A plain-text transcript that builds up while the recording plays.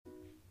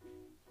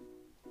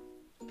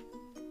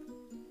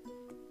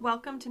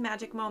Welcome to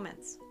Magic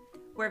Moments,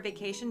 where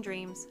vacation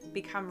dreams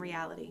become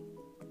reality.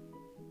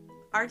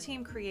 Our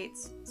team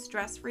creates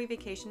stress-free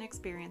vacation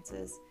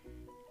experiences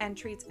and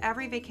treats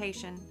every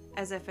vacation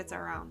as if it's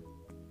our own.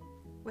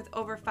 With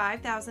over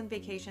 5,000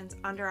 vacations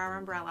under our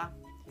umbrella,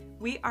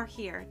 we are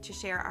here to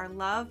share our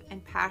love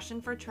and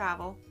passion for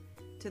travel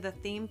to the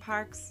theme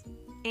parks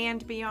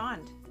and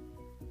beyond.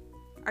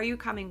 Are you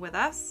coming with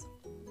us?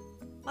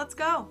 Let's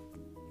go!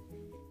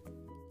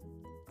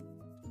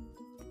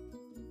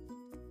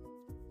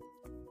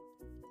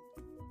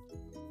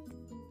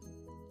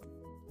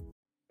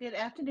 Good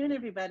afternoon,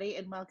 everybody,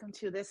 and welcome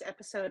to this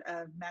episode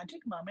of Magic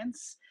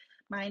Moments.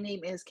 My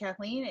name is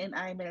Kathleen, and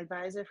I'm an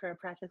advisor for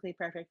Practically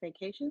Perfect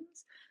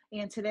Vacations.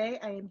 And today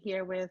I am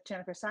here with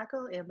Jennifer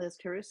Sacco and Liz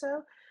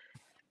Caruso,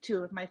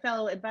 two of my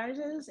fellow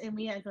advisors, and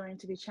we are going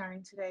to be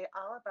chatting today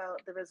all about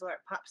the Resort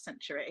Pop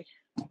Century.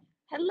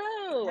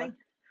 Hello. Hi.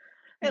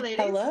 Hey, ladies.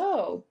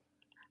 Hello.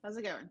 How's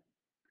it going?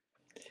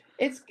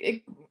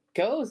 It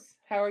goes.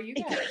 How are you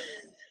guys?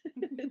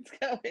 It's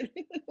going.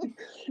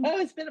 Oh,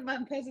 it's been a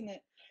month, hasn't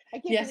it?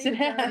 Yes, it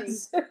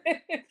has.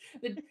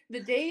 the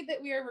day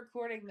that we are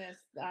recording this,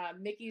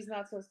 Mickey's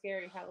Not So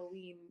Scary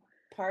Halloween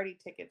party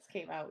tickets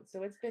came out,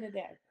 so it's been a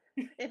day.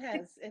 It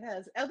has.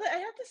 Although I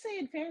have to say,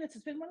 in fairness,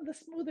 it's been one of the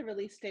smoother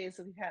release days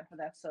that we've had for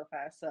that so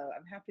far. So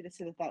I'm happy to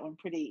see that went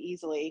pretty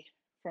easily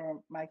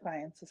for my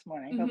clients this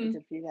morning. Hope it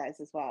did for you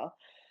guys as well.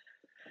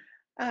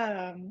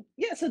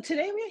 So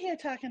today we're here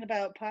talking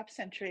about Pop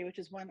Century, which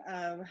is one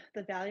of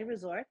the Value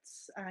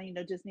Resorts.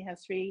 Disney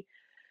has three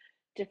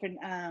different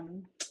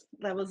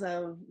levels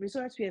of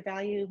resorts. We have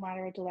Value,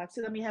 Moderate, Deluxe,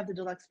 and then we have the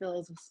Deluxe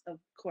Villas, of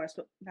course,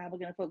 but now we're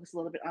going to focus a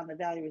little bit on the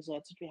Value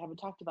Resorts, which we haven't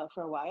talked about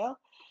for a while.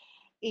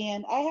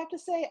 And I have to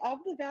say, of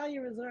the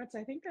Value Resorts,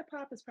 I think that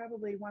Pop is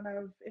probably one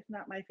of, if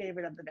not my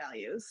favorite, of the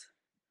Values.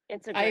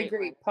 I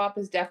agree. One. Pop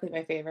is definitely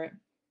my favorite.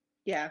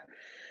 Yeah.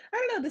 I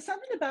don't know. There's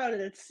something about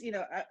it. It's,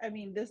 I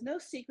mean, there's no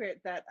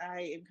secret that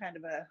I am kind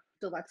of a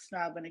deluxe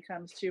snob when it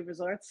comes to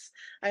resorts.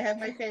 I have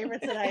my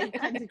favorites that I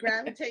tend to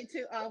gravitate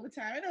to all the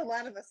time. I know a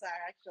lot of us are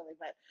actually,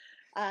 but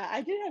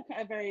I do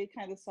have a very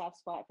kind of soft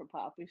spot for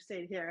Pop. We've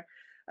stayed here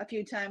a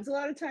few times. A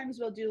lot of times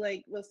we'll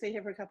stay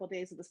here for a couple of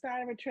days at the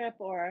start of a trip,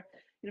 or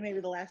maybe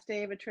the last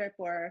day of a trip,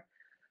 or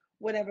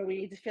whatever we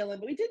need to fill in.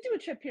 But we did do a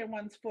trip here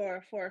once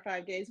for 4 or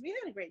 5 days. We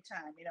had a great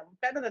time,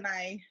 better than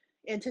I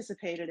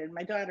anticipated, and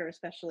my daughter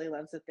especially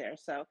loves it there.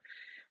 So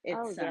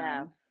it's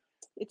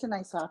it's a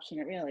nice option.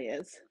 It really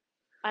is.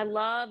 I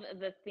love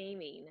the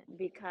theming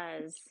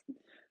because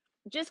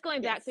just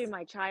going back through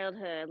my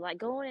childhood, like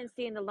going and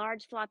seeing the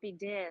large floppy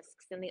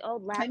disks and the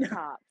old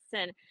laptops,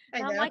 and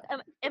I'm like,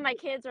 and my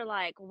kids are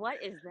like,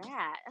 "What is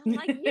that?" I'm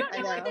like, "You don't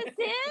know what this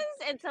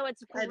is?" And so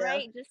it's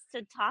great just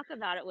to talk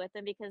about it with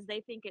them because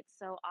they think it's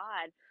so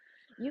odd.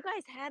 You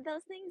guys had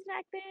those things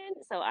back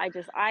then, so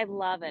I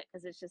love it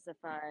because it's just a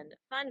fun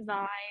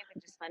vibe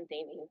and just fun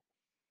theming.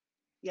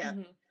 Yeah.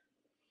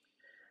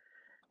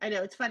 I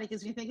know, it's funny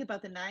because when you think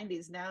about the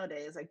 90s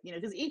nowadays,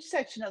 because each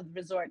section of the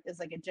resort is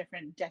like a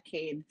different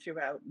decade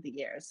throughout the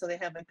years. So they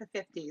have like the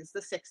 50s, the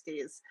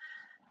 60s,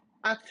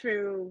 up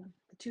through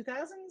the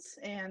 2000s,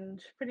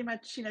 and pretty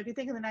much, if you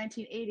think of the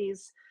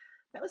 1980s,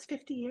 that was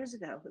 50 years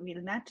ago. I mean,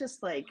 and that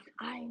just like...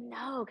 I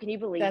know. Can you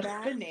believe that's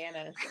that?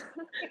 bananas.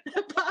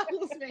 It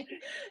boggles me.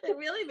 It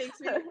really makes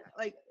me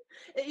like,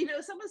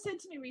 someone said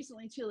to me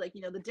recently too, like,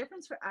 the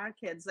difference for our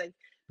kids, like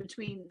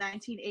between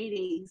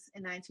 1980s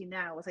and 19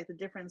 now was like the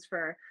difference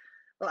for,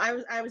 well,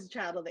 I was a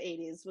child of the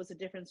 80s, was the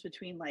difference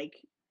between like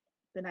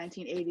the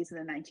 1980s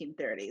and the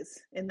 1930s.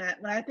 And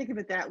that, when I think of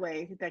it that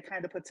way, that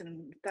kind of puts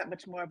in that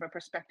much more of a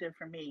perspective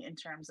for me in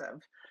terms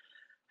of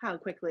how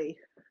quickly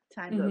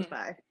time goes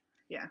by.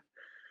 Yeah.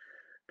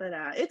 But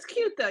it's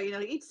cute though,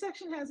 each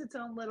section has its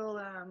own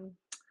little,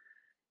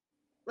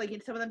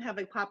 like some of them have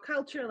like pop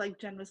culture, like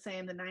Jen was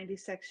saying, the 90s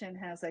section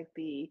has like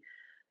the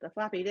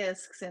floppy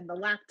disks and the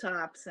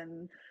laptops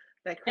and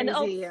that crazy...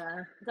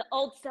 And the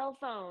old cell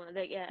phone,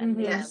 regular phone.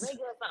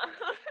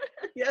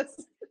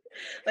 Yes.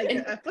 Like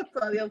a flip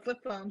phone, the old flip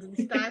phones and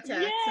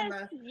StarTAC.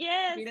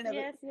 Yes.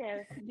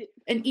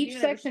 And each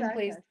section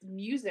plays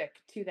music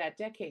to that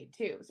decade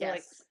too. So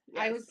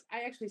I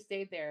actually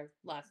stayed there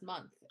last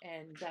month,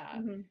 and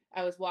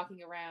I was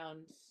walking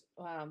around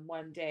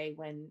one day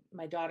when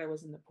my daughter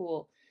was in the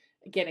pool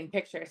getting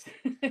pictures,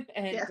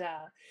 and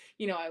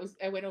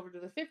I went over to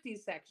the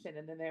 50s section,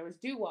 and then there was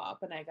doo-wop,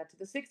 and I got to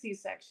the 60s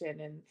section,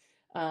 and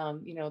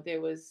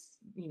there was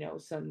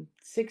some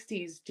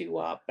 60s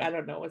doo-wop. I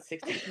don't know what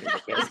 60s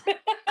music is.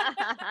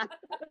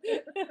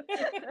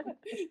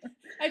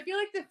 I feel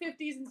like the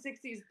 50s and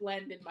 60s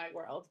blend in my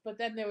world, but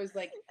then there was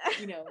like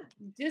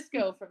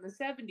disco from the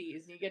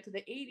 70s, and you get to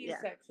the 80s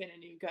section,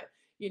 and you've got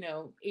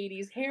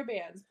 80s hair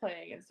bands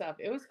playing and stuff.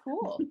 It was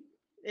cool.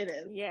 It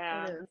is.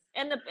 Yeah. It is.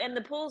 And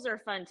the pools are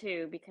fun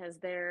too because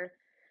they're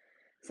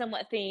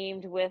somewhat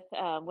themed with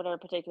whatever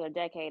particular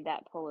decade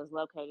that pool is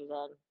located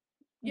in.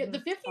 Yeah, the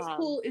 50s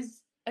pool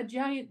is a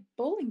giant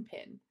bowling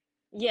pin.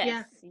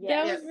 Yes.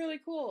 That was really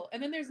cool.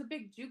 And then there's a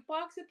big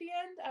jukebox at the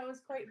end. I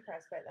was quite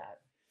impressed by that.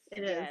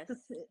 It is.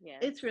 Yes. Yes.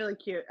 It's really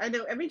cute. I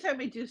know every time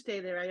I do stay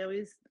there,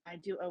 I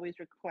do always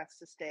request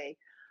to stay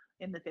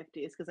in the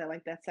 50s because I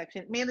like that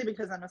section, mainly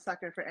because I'm a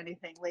sucker for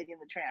anything Lady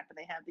and the Tramp, and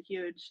they have the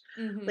huge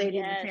Lady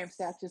and the Tramp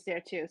statues there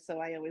too. So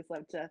I always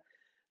love to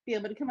be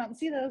able to come out and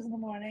see those in the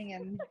morning.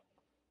 And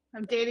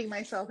I'm dating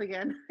myself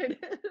again.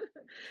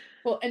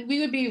 Well, and we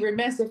would be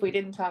remiss if we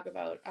didn't talk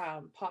about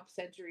Pop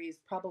Century's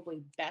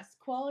probably best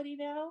quality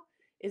now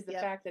is the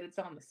fact that it's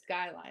on the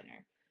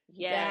Skyliner.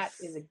 Yes.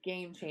 That is a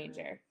game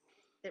changer.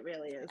 It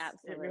really is.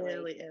 Absolutely. It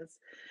really is.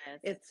 Yes.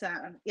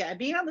 It's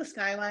being on the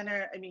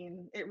Skyliner, I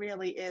mean, it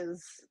really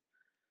is.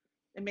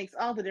 It makes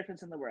all the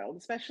difference in the world,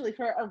 especially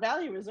for a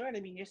value resort. I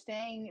mean, you're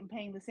staying and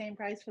paying the same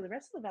price for the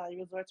rest of the value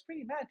resorts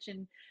pretty much,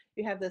 and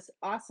you have this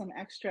awesome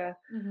extra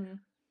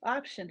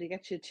option to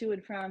get you to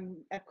and from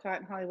Epcot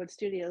and Hollywood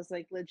Studios,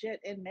 like legit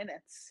in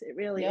minutes. It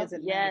really is a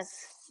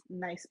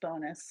nice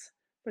bonus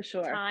for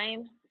sure.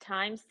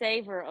 Time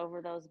saver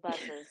over those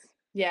buses.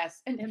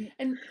 Yes, and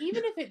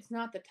even if it's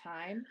not the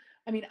time,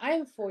 I mean, I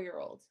have a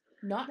 4-year-old.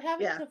 Not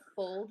having to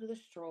fold the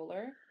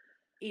stroller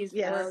is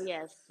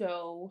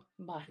so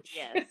much.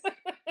 Yes.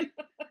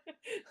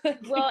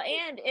 Well,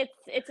 and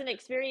it's an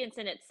experience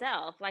in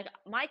itself. Like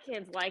my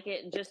kids like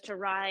it just to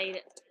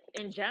ride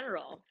in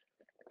general.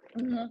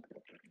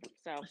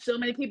 So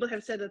many people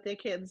have said that their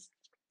kids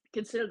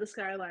consider the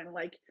Skyliner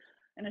like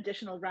an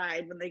additional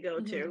ride when they go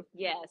to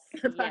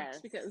the parks,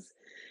 because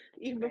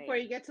even before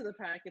you get to the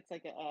park, it's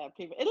like a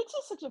preview. And it's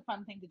just such a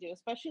fun thing to do,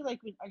 especially like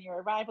on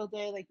your arrival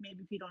day. Like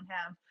maybe if you don't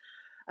have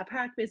a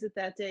park visit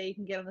that day, you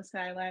can get on the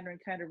Skyliner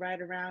and kind of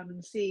ride around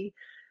and see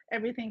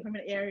everything from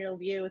an aerial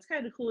view. It's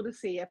kind of cool to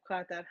see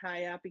Epcot that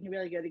high up. You can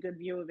really get a good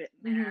view of it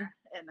in there.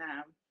 And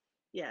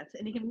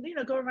and you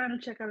can go around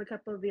and check out a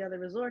couple of the other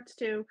resorts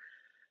too,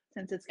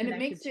 since it's connected.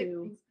 And it makes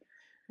it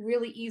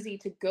really easy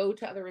to go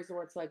to other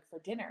resorts like for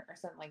dinner or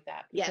something like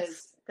that,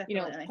 because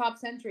Pop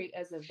Century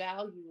as a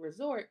value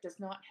resort does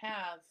not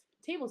have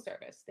table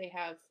service. They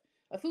have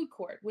a food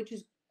court, which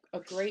is a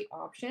great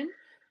option.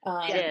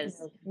 It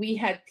is. We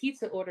had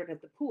pizza ordered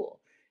at the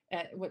pool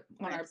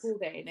on our pool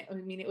day, and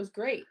I mean it was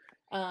great.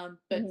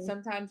 But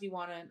sometimes you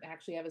want to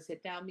actually have a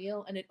sit down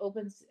meal, and it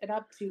opens it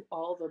up to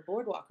all the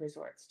boardwalk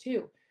resorts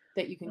too,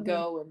 that you can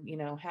go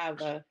and have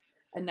a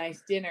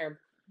nice dinner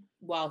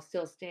while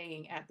still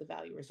staying at the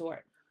value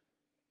resort.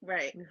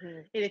 Right.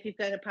 And if you've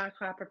got a park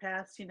hopper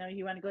pass, you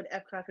want to go to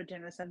Epcot for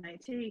dinner some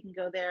night too, you can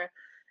go there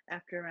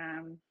after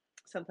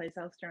someplace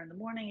else during the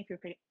morning if you're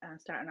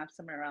starting off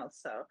somewhere else.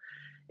 So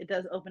it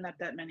does open up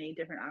that many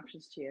different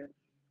options to you,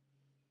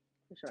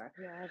 for sure.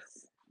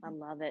 Yes, I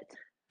love it.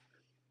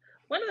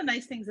 One of the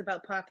nice things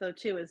about Pop though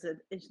too is that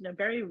it's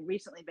very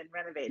recently been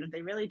renovated.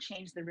 They really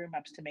changed the room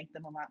ups to make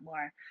them a lot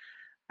more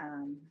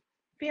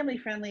family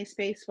friendly,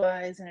 space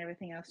wise, and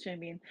everything else too. I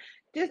mean,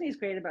 Disney's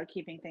great about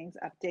keeping things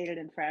updated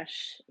and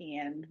fresh.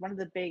 And one of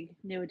the big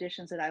new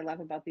additions that I love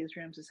about these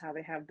rooms is how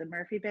they have the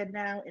Murphy bed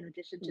now, in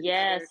addition to the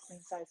other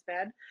queen size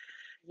bed.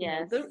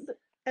 Yes.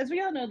 As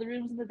we all know, the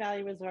rooms in the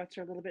value resorts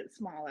are a little bit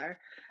smaller.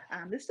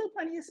 There's still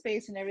plenty of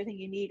space and everything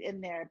you need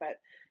in there, but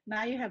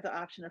now you have the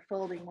option of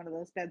folding one of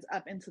those beds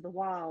up into the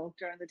wall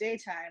during the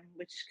daytime,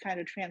 which kind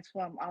of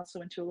transform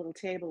also into a little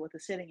table with a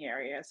sitting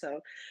area. So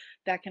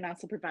that can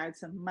also provide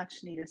some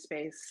much needed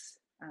space,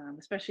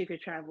 especially if you're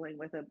traveling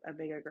with a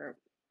bigger group.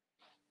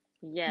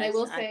 Yes, and I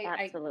will say,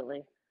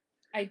 absolutely.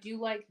 I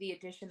do like the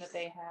addition that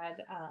they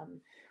had,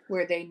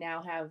 where they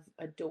now have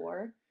a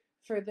door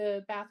for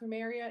the bathroom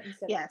area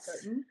instead of a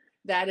curtain.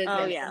 That is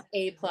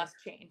A+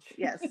 change.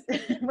 Yes.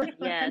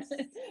 Yes.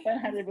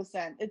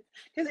 100%.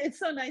 Because it's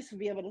so nice to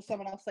be able to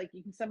someone else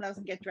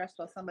can get dressed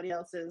while somebody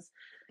else is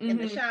in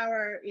the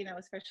shower,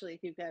 especially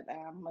if you've got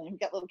when you've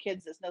got little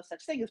kids, there's no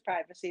such thing as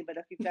privacy, but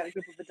if you've got a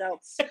group of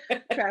adults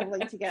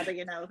traveling together,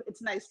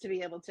 it's nice to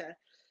be able to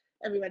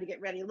everybody get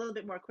ready a little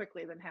bit more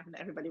quickly than having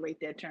everybody wait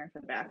their turn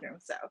for the bathroom.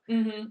 So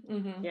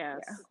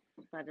yes,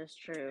 that is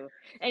true.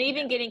 And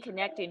even getting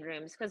connecting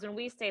rooms, because when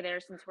we stay there,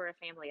 since we're a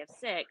family of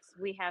 6,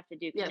 we have to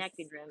do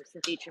connecting rooms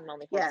since each room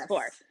only holds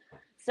 4.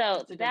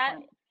 So that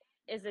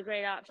is a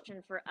great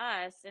option for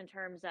us in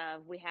terms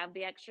of we have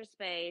the extra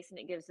space and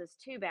it gives us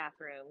 2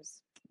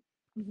 bathrooms.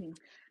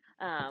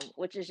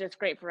 Which is just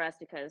great for us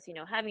because,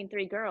 having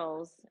 3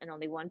 girls and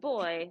only 1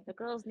 boy, the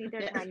girls need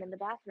their time in the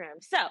bathroom.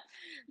 So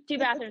 2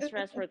 bathrooms for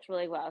us works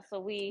really well.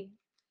 So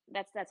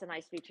that's a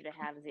nice feature to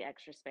have, is the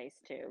extra space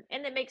too.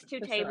 And it makes 2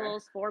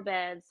 tables, 4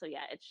 beds. So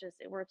yeah,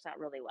 it works out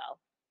really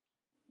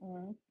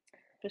well.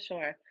 For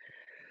sure.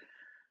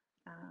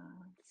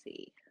 Let's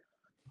see.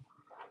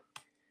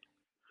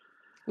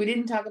 We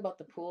didn't talk about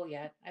the pool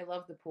yet. I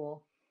love the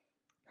pool.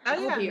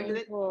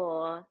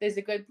 Pool. There's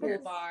a good pool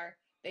bar.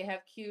 They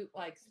have cute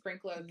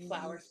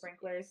flower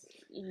sprinklers.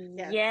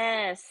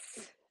 Yes.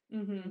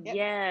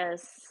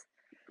 Yes.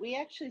 We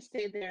actually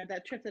stayed there.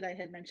 That trip that I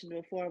had mentioned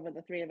before, where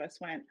the 3 of us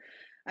went,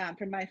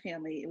 for my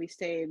family, we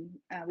stayed.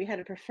 We had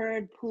a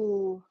preferred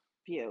pool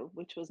view,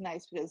 which was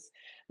nice because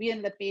we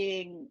ended up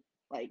being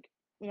we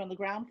were on the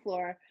ground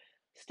floor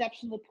steps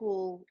from the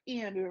pool,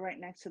 and we were right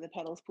next to the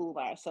Petals pool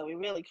bar. So we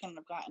really couldn't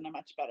have gotten a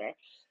much better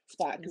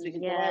spot because we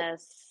could go out,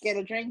 get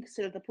a drink,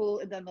 sit at the pool,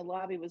 and then the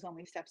lobby was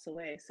only steps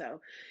away. So,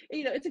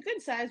 it's a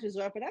good sized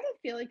resort, but I don't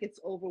feel like it's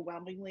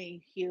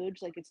overwhelmingly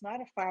huge. Like, it's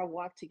not a far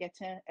walk to get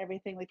to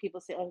everything. Like,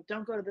 people say, oh,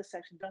 don't go to this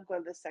section, don't go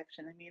to this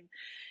section. I mean,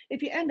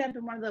 if you end up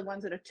in one of the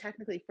ones that are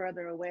technically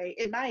further away,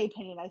 in my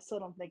opinion, I still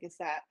don't think it's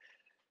that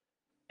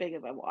big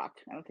of a walk.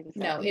 I don't think it's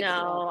that big of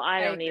a walk.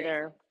 I don't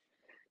either.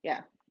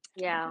 Yeah.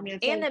 I mean,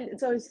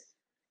 it's always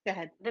go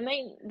ahead. The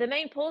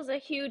main pool's a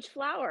huge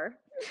flower.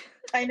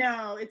 I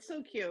know, it's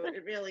so cute.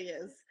 It really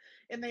is.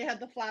 And they have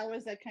the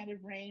flowers that kind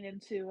of rain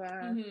into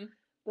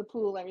the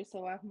pool every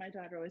so often. My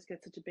daughter always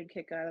gets such a big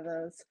kick out of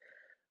those.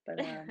 But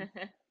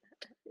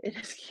it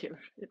is cute.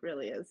 It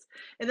really is.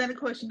 And then, of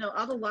course,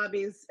 all the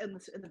lobbies in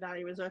the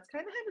Value Resorts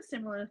kind of have a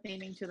similar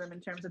theming to them in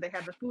terms of they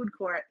have the food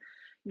court,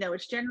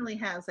 which generally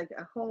has like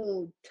a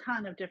whole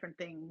ton of different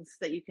things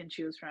that you can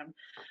choose from.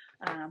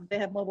 They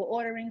have mobile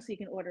ordering, so you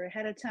can order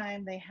ahead of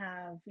time. They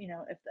have,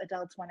 if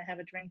adults want to have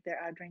a drink, there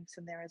are drinks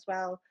in there as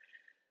well.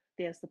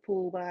 There's the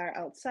pool bar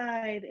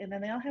outside, and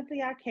then they all have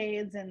the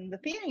arcades, and the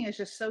theming is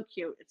just so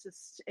cute.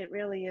 It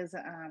really is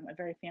a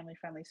very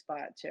family-friendly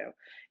spot too.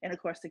 And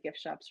of course, the gift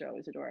shops are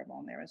always adorable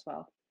in there as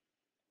well.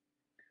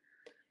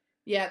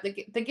 Yeah,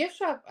 the gift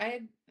shop, I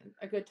had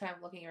a good time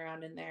looking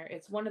around in there.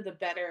 It's one of the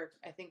better,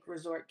 I think,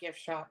 resort gift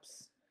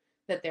shops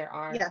that there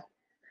are. Yeah,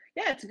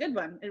 it's a good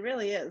one. It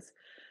really is.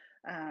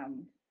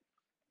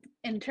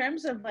 In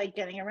terms of like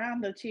getting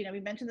around though too, we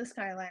mentioned the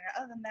Skyliner.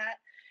 Other than that,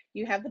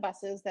 you have the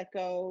buses that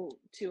go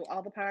to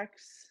all the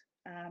parks.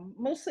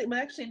 Mostly,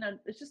 well, actually, no,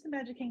 it's just the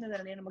Magic Kingdom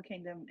and the Animal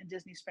Kingdom and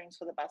Disney Springs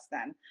for the bus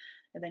then.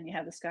 And then you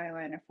have the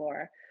Skyliner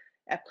for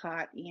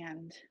Epcot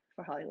and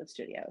for Hollywood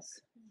Studios.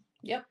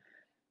 Yep.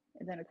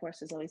 And then, of course,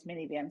 there's always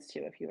minivans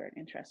too if you were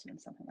interested in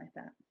something like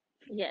that.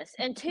 Yes.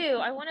 And two,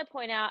 I want to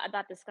point out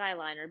about the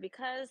Skyliner,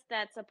 because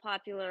that's a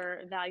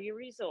popular value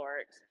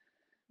resort.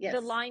 Yes.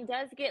 The line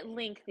does get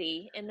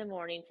lengthy in the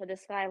morning for the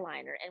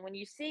Skyliner. And when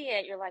you see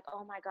it, you're like,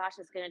 oh my gosh,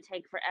 it's going to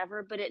take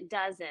forever. But it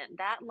doesn't.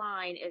 That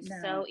line is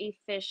so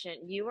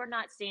efficient. You are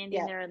not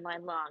standing there in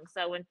line long.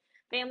 So when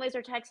families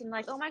are texting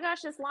like, oh my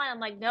gosh, this line, I'm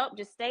like, nope,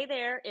 just stay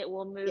there. It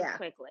will move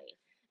quickly.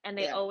 And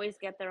they always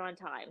get there on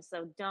time.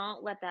 So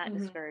don't let that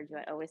discourage you.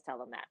 I always tell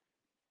them that.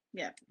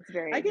 Yeah. It's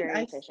very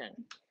efficient.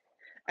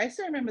 I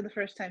still remember the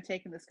first time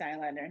taking the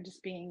Skyliner and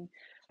just being,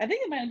 I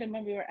think it might have been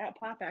when we were at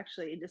Pop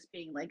actually, and just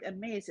being like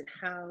amazed at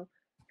how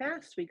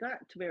fast we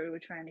got to where we were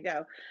trying to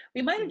go.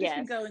 We might have just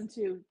been going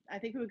to, I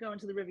think we were going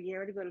to the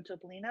Riviera to go to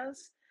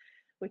Topolino's,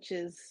 which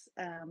is,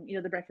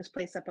 the breakfast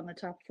place up on the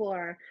top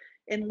floor.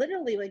 And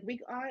literally, like, we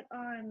got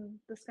on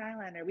the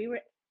Skyliner. We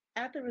were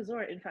at the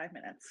resort in 5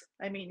 minutes.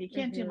 I mean, you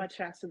can't do much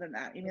faster than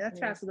that. I mean, that's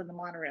faster than the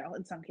monorail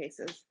in some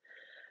cases.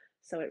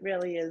 So it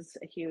really is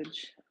a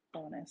huge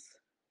bonus.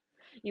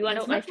 You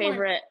want to know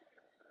what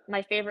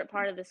my favorite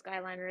part of the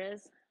Skyliner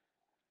is?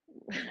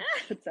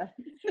 What's that?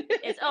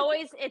 It's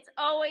always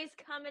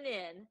coming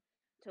in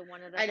to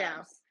one of the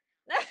hubs.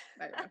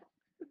 I know.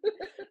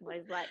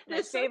 Always like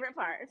my favorite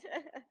part.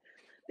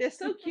 They're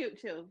so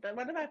cute too. But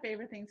one of our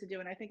favorite things to do,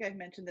 and I think I've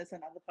mentioned this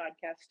on other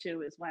podcasts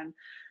too, is when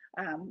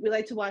we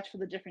like to watch for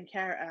the different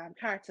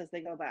carts as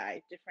they go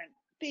by, different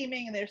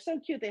theming, and they're so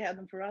cute. They have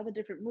them for all the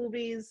different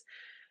movies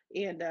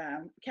and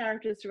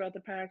characters throughout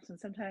the parks, and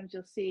sometimes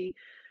you'll see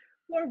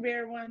more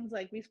rare ones,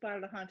 like we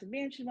spotted a Haunted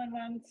Mansion one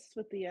once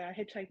with the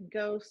Hitchhiking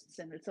Ghosts,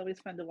 and it's always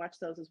fun to watch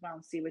those as well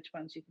and see which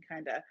ones you can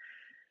kind of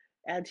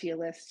add to your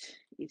list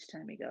each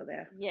time you go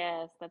there.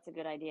 Yes, that's a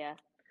good idea.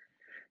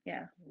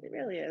 Yeah, it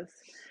really is.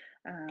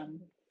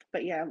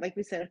 But yeah, like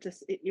we said,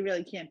 you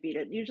really can't beat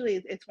it. Usually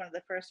it's one of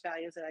the first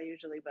values that I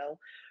usually will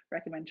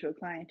recommend to a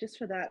client, just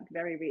for that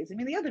very reason. I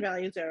mean, the other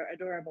values are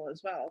adorable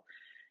as well.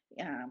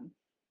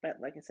 But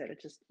like I said,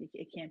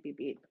 it can't be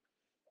beat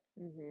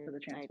for the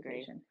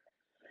transportation.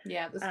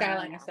 Yeah, the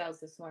Skyliner sells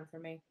this one for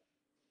me.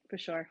 For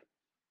sure.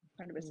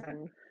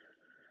 100%.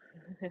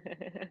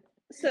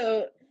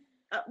 So,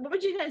 what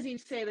would you guys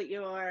each say that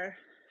your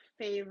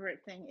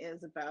favorite thing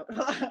is about,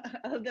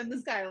 other than the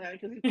Skyliner?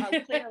 Because we've all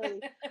clearly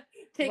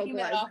taking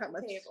that off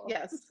the table.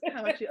 Yes,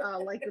 how much you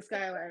all like the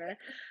Skyliner.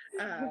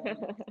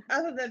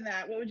 Other than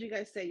that, what would you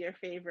guys say your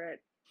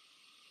favorite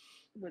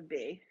would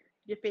be?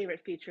 Your favorite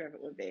feature of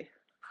it would be?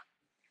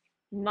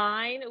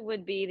 Mine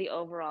would be the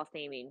overall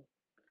theming.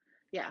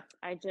 Yeah.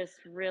 I just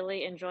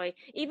really enjoy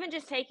even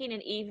just taking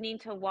an evening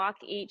to walk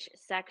each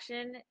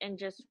section and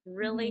just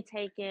really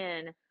take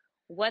in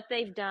what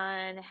they've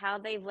done, how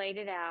they've laid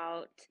it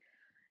out.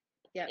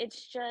 Yeah.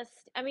 It's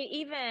just, I mean,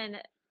 even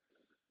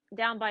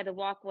down by the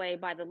walkway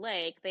by the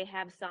lake, they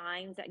have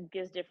signs that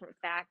gives different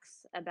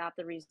facts about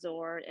the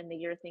resort and the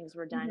year things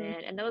were done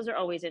in. And those are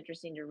always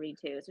interesting to read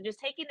too. So just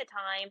taking the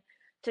time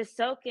to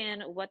soak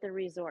in what the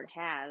resort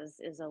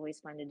has is always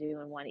fun to do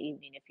in one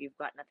evening if you've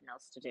got nothing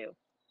else to do.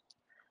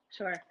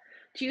 Sure.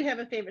 Do you have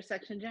a favorite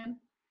section, Jen?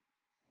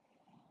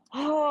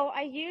 Oh,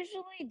 I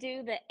usually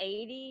do the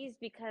 80s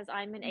because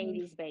I'm an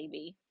 80s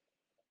baby.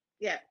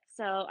 Yeah.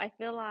 So I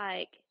feel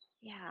like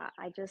Yeah,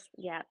 I just,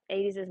 yeah,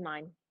 80s is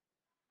mine.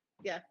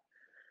 Yeah.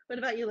 What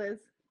about you, Liz?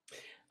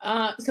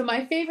 So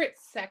my favorite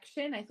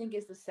section, I think,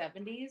 is the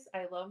 70s.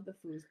 I love the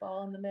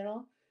foosball in the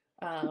middle.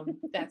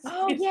 That's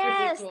Oh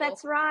yes, really cool.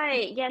 that's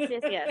right. Yes.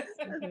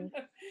 Mm-hmm.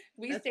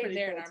 We That's stayed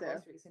there cool in our too.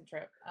 most recent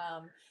trip.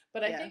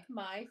 But I think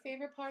my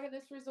favorite part of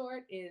this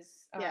resort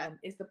is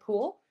the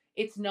pool.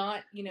 It's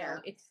not,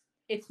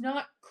 it's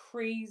not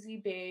crazy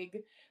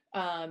big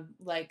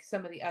like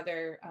some of the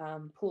other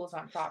pools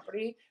on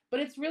property, but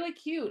it's really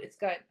cute. It's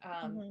got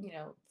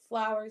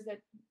flowers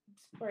that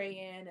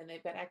spray in, and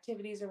they've got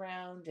activities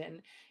around,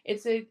 and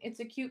it's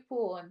a cute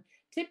pool, and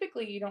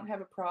typically you don't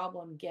have a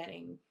problem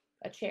getting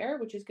a chair,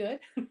 which is good.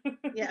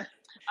 Yeah.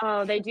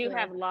 Oh, they do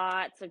have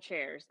lots of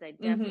chairs. They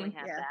definitely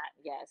have that.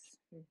 Yes.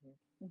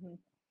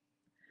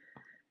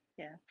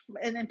 Yeah.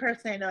 And then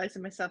personally, I know, like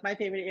myself, my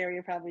favorite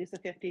area probably is the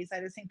 50s. I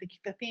just think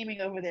the theming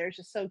over there is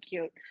just so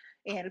cute.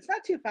 And it's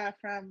not too far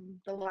from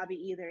the lobby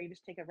either. You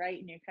just take a right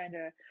and you're kind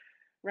of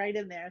right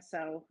in there.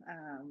 So,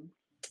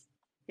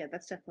 yeah,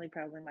 that's definitely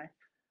probably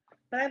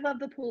but I love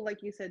the pool,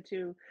 like you said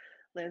too,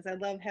 Liz. I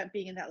love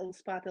being in that little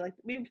spot. That, like,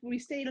 we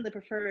stayed in the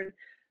preferred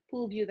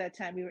pool view that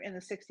time. We were in the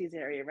 60s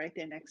area, right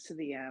there next to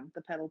the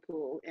pedal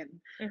pool, and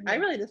I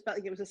really just felt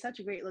like it was such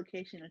a great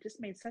location. It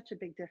just made such a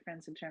big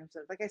difference in terms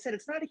of, like I said,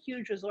 it's not a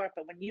huge resort,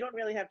 but when you don't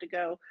really have to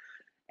go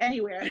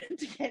anywhere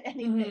to get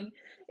anything,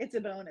 it's a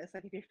bonus.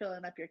 Like if you're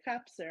filling up your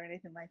cups or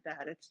anything like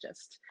that,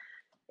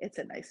 it's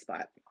a nice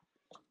spot.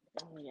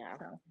 Oh yeah.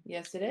 So,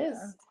 yes, it is.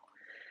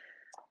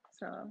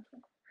 So.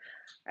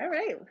 All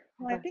right.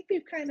 Well, I think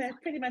we've kind of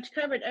pretty much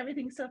covered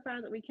everything so far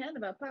that we can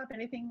about Pop.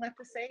 Anything left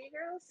to say,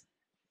 girls?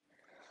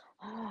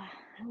 I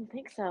don't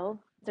think so.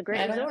 It's a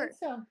great resort. I don't think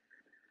so.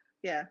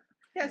 Yeah.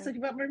 So if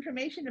you want more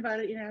information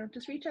about it,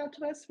 just reach out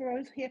to us. We're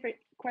always here for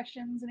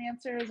questions and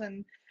answers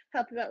and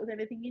help you out with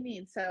anything you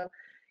need. So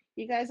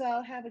you guys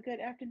all have a good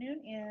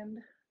afternoon, and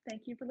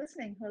thank you for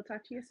listening. We'll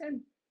talk to you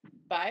soon.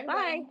 Bye.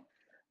 Bye.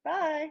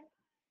 Bye.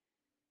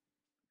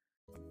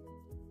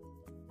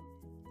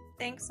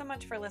 Thanks so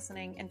much for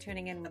listening and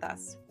tuning in with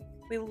us.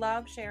 We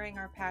love sharing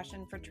our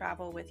passion for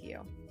travel with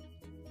you.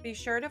 Be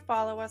sure to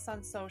follow us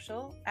on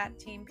social at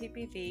Team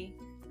PPV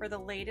for the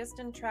latest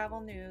in travel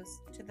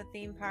news to the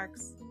theme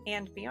parks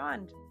and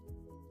beyond.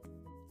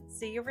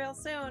 See you real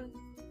soon.